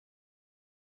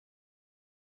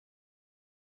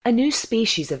A new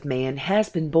species of man has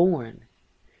been born,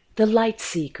 the light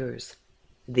seekers,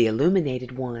 the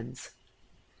illuminated ones.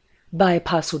 By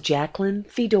Apostle Jacqueline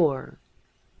Fedor.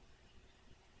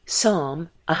 Psalm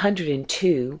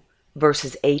 102,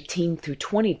 verses 18 through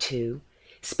 22,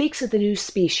 speaks of the new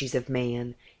species of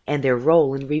man and their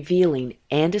role in revealing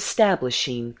and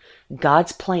establishing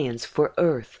God's plans for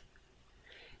earth.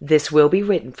 This will be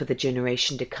written for the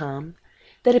generation to come,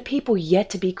 that a people yet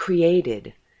to be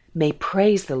created may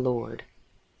praise the Lord.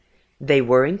 They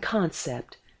were in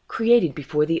concept created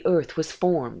before the earth was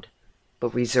formed,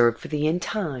 but reserved for the end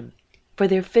time, for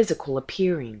their physical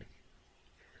appearing.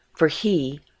 For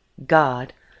he,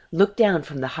 God, looked down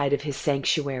from the height of his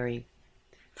sanctuary.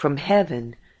 From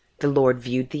heaven the Lord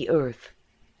viewed the earth,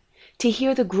 to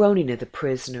hear the groaning of the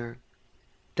prisoner,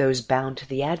 those bound to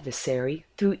the adversary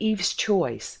through Eve's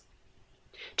choice,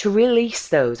 to release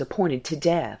those appointed to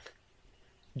death,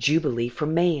 jubilee for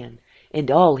man and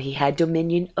all he had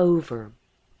dominion over,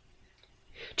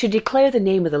 to declare the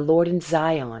name of the Lord in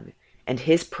Zion and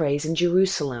his praise in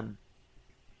Jerusalem.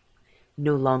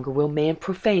 No longer will man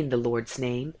profane the Lord's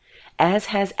name, as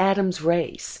has Adam's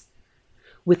race.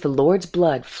 With the Lord's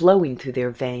blood flowing through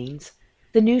their veins,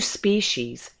 the new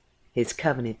species, his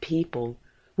covenant people,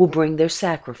 will bring their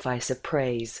sacrifice of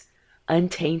praise,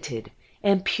 untainted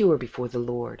and pure before the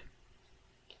Lord.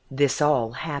 This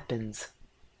all happens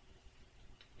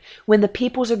when the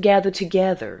peoples are gathered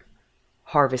together,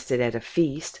 harvested at a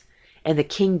feast, and the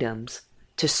kingdoms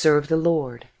to serve the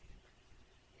Lord.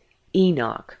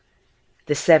 Enoch,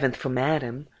 the seventh from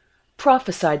Adam,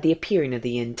 prophesied the appearing of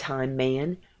the end-time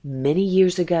man many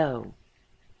years ago.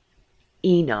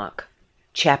 Enoch,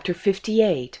 chapter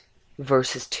 58,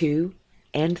 verses 2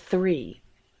 and 3.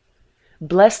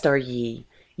 Blessed are ye,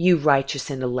 you righteous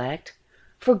and elect,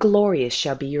 for glorious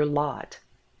shall be your lot.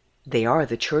 They are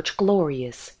the church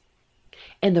glorious.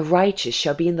 And the righteous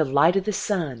shall be in the light of the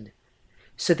sun,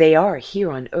 so they are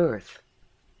here on earth.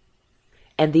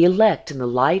 And the elect in the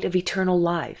light of eternal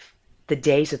life, the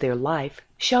days of their life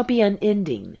shall be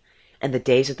unending, and the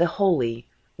days of the holy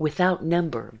without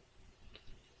number.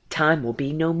 Time will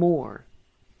be no more.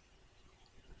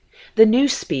 The new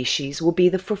species will be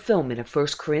the fulfillment of 1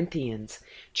 Corinthians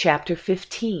chapter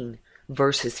 15,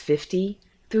 verses 50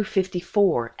 through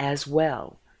 54 as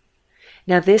well.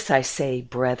 Now this I say,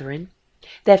 brethren,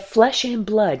 that flesh and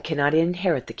blood cannot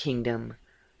inherit the kingdom,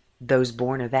 those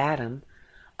born of Adam,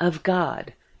 of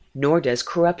God, nor does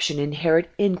corruption inherit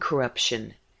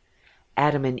incorruption.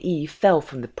 Adam and Eve fell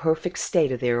from the perfect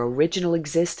state of their original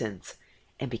existence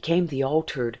and became the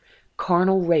altered,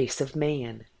 carnal race of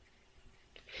man.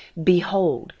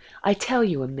 Behold, I tell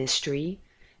you a mystery.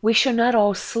 We shall not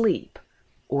all sleep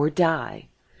or die,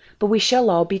 but we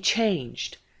shall all be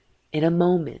changed in a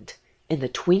moment, in the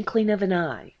twinkling of an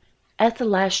eye, at the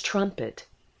last trumpet.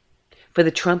 For the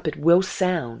trumpet will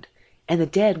sound, and the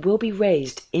dead will be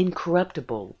raised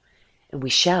incorruptible, and we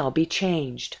shall be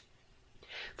changed.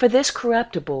 For this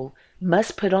corruptible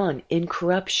must put on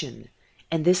incorruption,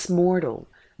 and this mortal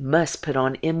must put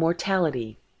on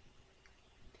immortality.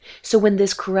 So when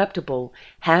this corruptible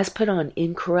has put on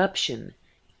incorruption,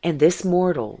 and this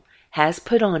mortal has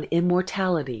put on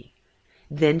immortality,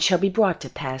 then shall be brought to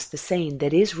pass the saying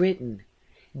that is written,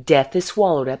 Death is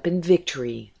swallowed up in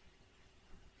victory.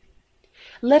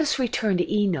 Let us return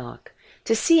to Enoch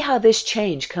to see how this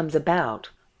change comes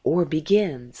about or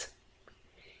begins.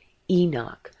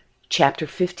 Enoch, chapter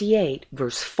 58,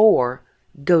 verse 4,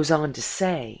 goes on to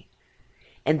say,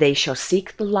 And they shall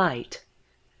seek the light,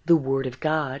 the word of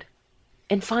God,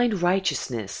 and find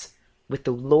righteousness with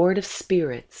the Lord of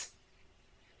spirits.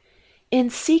 In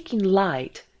seeking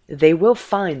light, they will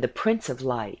find the Prince of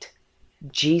Light,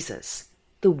 Jesus,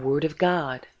 the Word of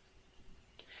God.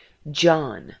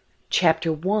 John,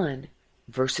 chapter 1,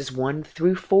 verses 1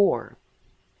 through 4.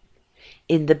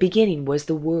 In the beginning was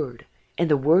the Word,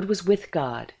 and the Word was with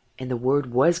God, and the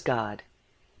Word was God.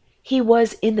 He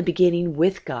was in the beginning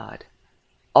with God.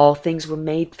 All things were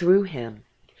made through him,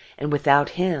 and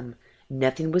without him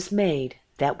nothing was made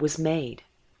that was made.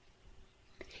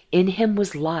 In him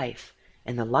was life,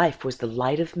 and the life was the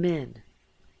light of men.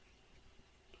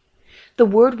 The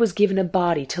Word was given a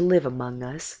body to live among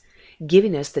us,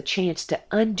 giving us the chance to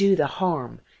undo the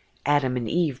harm Adam and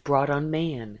Eve brought on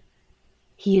man.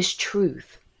 He is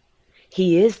truth.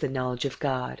 He is the knowledge of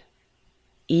God.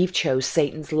 Eve chose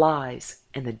Satan's lies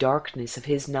and the darkness of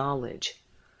his knowledge.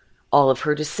 All of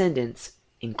her descendants,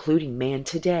 including man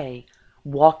today,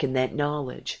 walk in that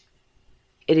knowledge.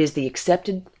 It is the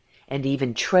accepted and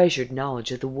even treasured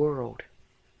knowledge of the world.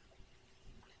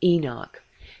 Enoch,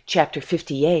 chapter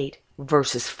 58,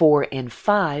 verses 4 and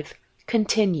 5,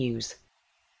 continues.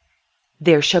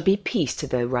 There shall be peace to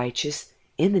the righteous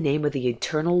in the name of the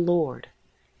eternal Lord.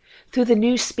 Through the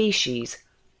new species,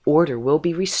 order will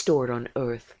be restored on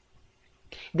earth.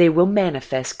 They will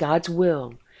manifest God's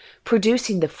will,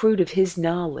 producing the fruit of His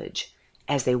knowledge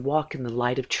as they walk in the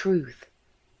light of truth.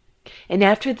 And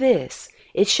after this,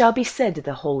 it shall be said to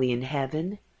the holy in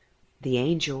heaven, the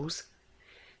angels,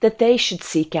 that they should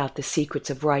seek out the secrets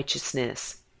of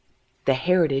righteousness, the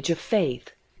heritage of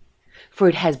faith, for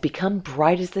it has become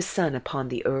bright as the sun upon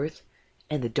the earth,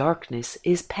 and the darkness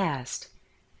is past.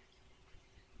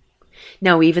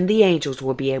 Now even the angels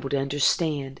will be able to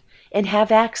understand and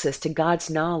have access to God's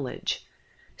knowledge,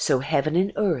 so heaven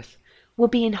and earth will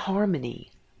be in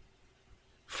harmony.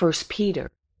 1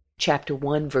 Peter chapter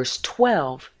 1 verse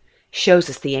 12 shows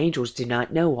us the angels do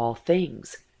not know all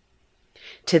things.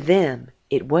 To them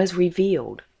it was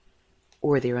revealed,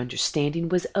 or their understanding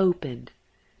was opened,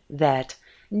 that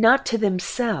not to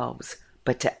themselves,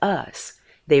 but to us,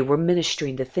 they were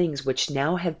ministering the things which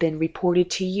now have been reported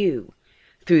to you,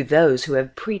 through those who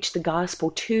have preached the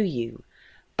gospel to you,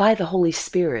 by the Holy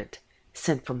Spirit,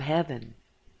 sent from heaven,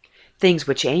 things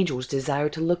which angels desire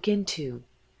to look into.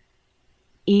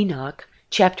 Enoch,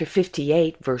 chapter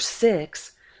 58, verse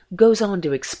 6, goes on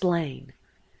to explain,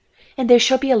 And there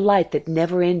shall be a light that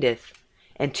never endeth,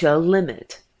 and to a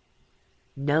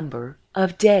number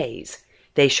of days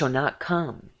they shall not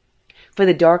come, for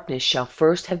the darkness shall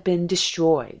first have been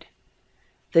destroyed,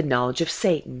 the knowledge of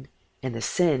Satan and the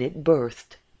sin it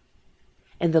birthed,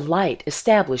 and the light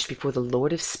established before the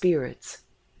Lord of spirits,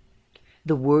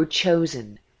 the word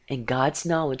chosen and God's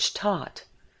knowledge taught,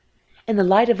 and the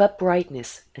light of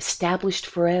uprightness established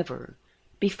forever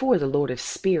before the Lord of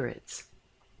spirits.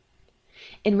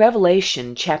 In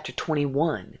Revelation chapter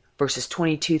 21, verses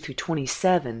 22 through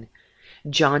 27,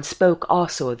 John spoke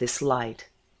also of this light.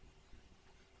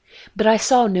 But I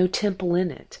saw no temple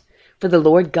in it, for the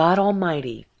Lord God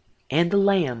Almighty and the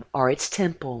Lamb are its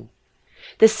temple.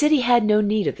 The city had no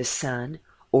need of the sun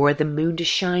or of the moon to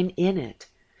shine in it,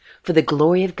 for the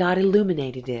glory of God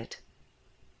illuminated it.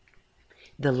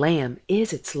 The Lamb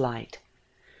is its light.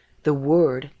 The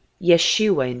word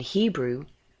Yeshua in Hebrew,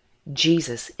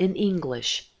 Jesus in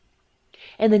English.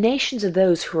 And the nations of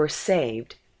those who are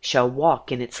saved shall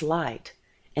walk in its light,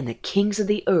 and the kings of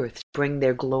the earth bring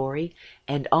their glory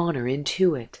and honor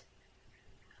into it.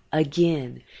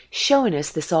 Again, showing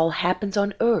us this all happens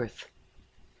on earth.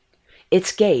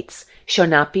 Its gates shall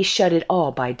not be shut at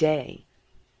all by day.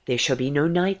 There shall be no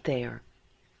night there.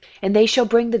 And they shall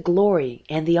bring the glory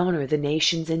and the honor of the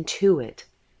nations into it.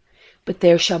 But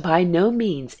there shall by no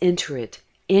means enter it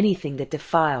anything that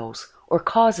defiles or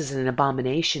causes an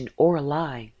abomination or a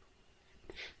lie,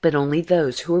 but only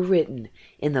those who are written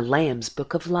in the Lamb's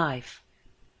book of life.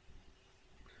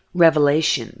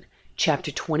 Revelation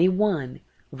chapter 21,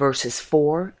 verses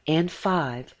 4 and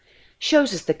 5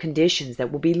 shows us the conditions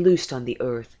that will be loosed on the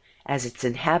earth as its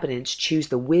inhabitants choose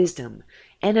the wisdom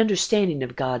and understanding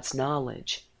of God's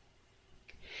knowledge.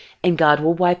 And God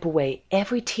will wipe away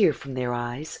every tear from their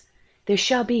eyes. There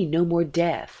shall be no more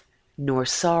death, nor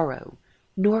sorrow,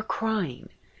 nor crying.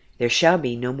 There shall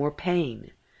be no more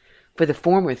pain, for the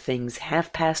former things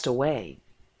have passed away.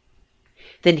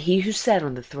 Then he who sat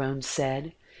on the throne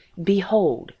said,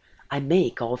 Behold, I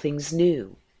make all things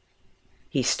new.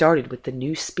 He started with the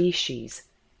new species,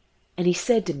 and he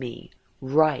said to me,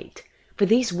 Write, for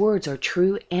these words are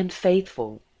true and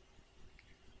faithful.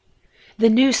 The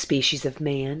new species of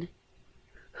man.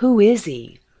 Who is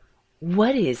he?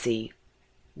 What is he?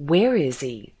 Where is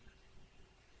he?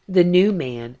 The new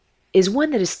man is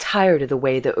one that is tired of the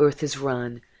way the earth is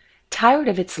run, tired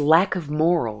of its lack of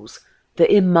morals, the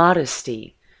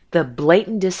immodesty, the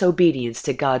blatant disobedience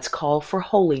to God's call for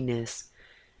holiness,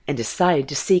 and decided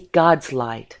to seek God's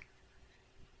light.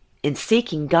 In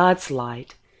seeking God's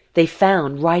light, they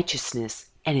found righteousness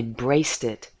and embraced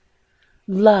it.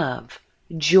 Love,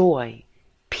 joy,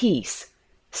 peace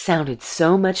sounded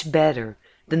so much better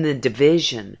than the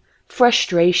division,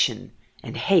 frustration,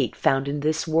 and hate found in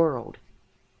this world.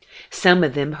 Some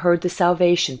of them heard the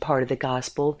salvation part of the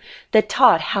gospel that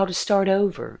taught how to start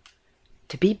over,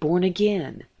 to be born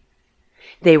again.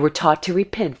 They were taught to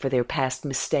repent for their past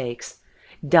mistakes,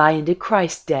 die into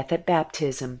Christ's death at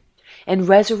baptism, and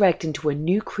resurrect into a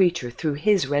new creature through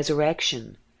His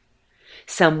resurrection.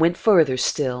 Some went further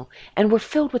still and were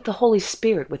filled with the Holy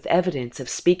Spirit with evidence of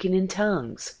speaking in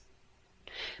tongues.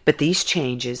 But these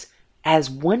changes, as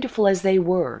wonderful as they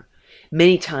were,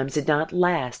 many times did not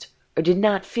last or did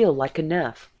not feel like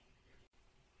enough.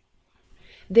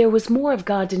 There was more of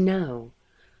God to know,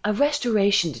 a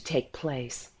restoration to take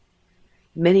place.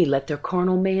 Many let their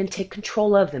carnal man take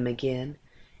control of them again,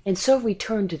 and so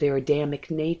return to their Adamic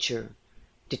nature,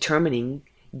 determining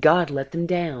God let them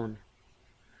down.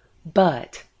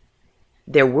 But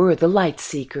there were the light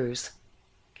seekers.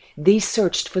 These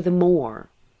searched for the more.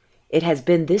 It has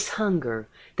been this hunger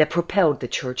that propelled the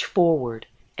church forward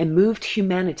and moved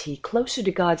humanity closer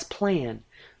to God's plan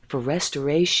for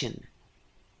restoration.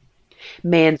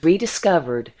 Man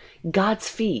rediscovered God's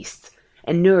feasts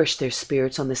and nourished their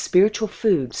spirits on the spiritual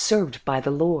food served by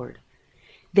the Lord.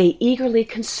 They eagerly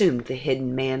consumed the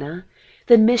hidden manna,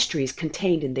 the mysteries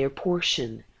contained in their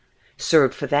portion,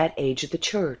 served for that age of the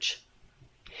church.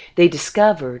 They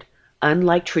discovered,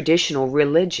 unlike traditional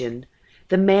religion,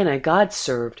 the manna God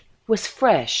served was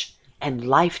fresh and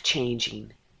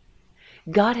life-changing.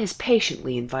 God has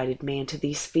patiently invited man to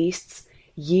these feasts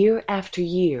year after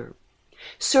year,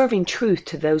 serving truth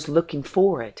to those looking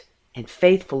for it and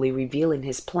faithfully revealing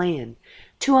his plan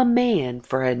to a man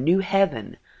for a new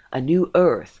heaven, a new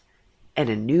earth, and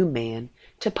a new man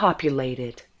to populate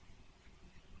it.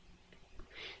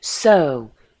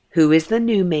 So, who is the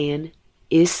new man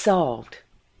is solved.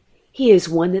 He is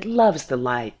one that loves the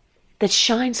light, that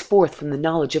shines forth from the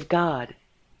knowledge of God,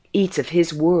 eats of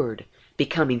his word,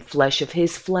 becoming flesh of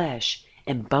his flesh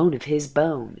and bone of his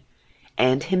bone,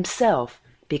 and himself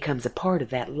becomes a part of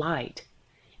that light,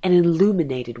 an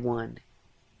illuminated one.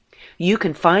 You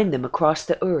can find them across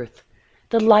the earth,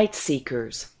 the light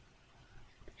seekers.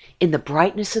 In the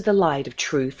brightness of the light of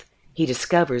truth, he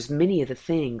discovers many of the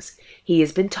things he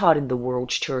has been taught in the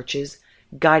world's churches,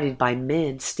 guided by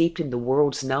men steeped in the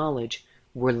world's knowledge,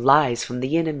 were lies from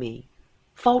the enemy,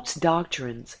 false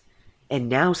doctrines, and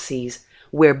now sees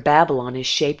where Babylon has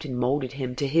shaped and molded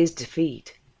him to his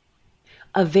defeat.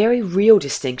 A very real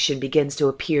distinction begins to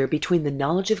appear between the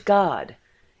knowledge of God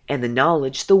and the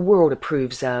knowledge the world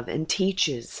approves of and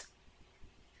teaches.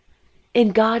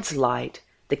 In God's light,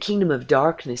 the kingdom of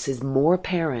darkness is more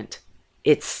apparent.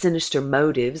 Its sinister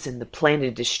motives and the plan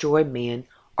to destroy man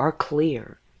are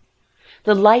clear.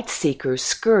 The light seekers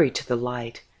scurry to the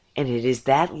light, and it is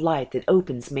that light that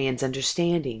opens man's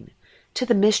understanding to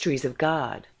the mysteries of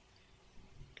God.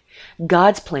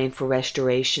 God's plan for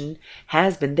restoration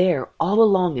has been there all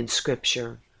along in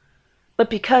Scripture. But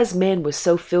because man was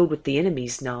so filled with the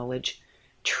enemy's knowledge,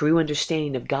 true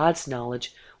understanding of God's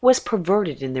knowledge was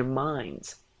perverted in their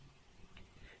minds.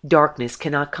 Darkness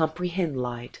cannot comprehend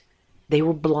light. They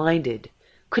were blinded,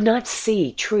 could not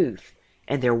see truth,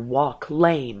 and their walk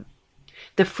lame,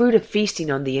 the fruit of feasting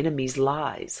on the enemy's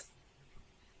lies.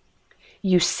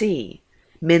 You see,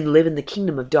 men live in the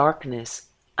kingdom of darkness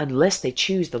unless they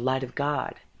choose the light of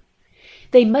God.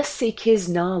 They must seek his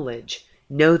knowledge,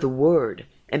 know the word,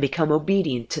 and become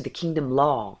obedient to the kingdom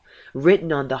law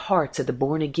written on the hearts of the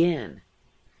born again.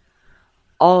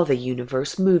 All the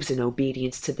universe moves in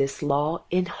obedience to this law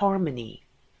in harmony.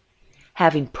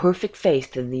 Having perfect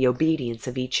faith in the obedience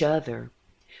of each other,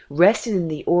 resting in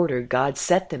the order God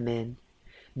set them in,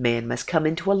 man must come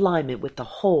into alignment with the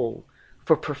whole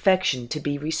for perfection to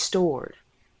be restored.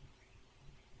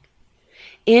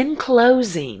 In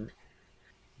closing,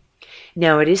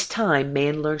 now it is time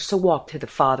man learns to walk to the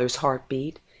Father's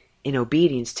heartbeat in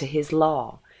obedience to his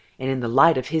law and in the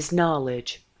light of his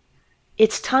knowledge.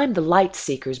 It's time the light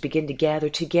seekers begin to gather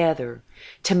together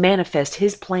to manifest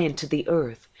his plan to the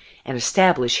earth and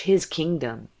establish his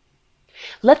kingdom.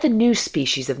 Let the new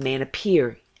species of man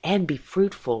appear and be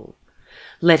fruitful.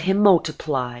 Let him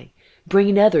multiply,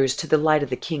 bringing others to the light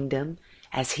of the kingdom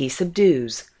as he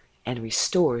subdues and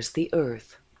restores the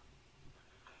earth.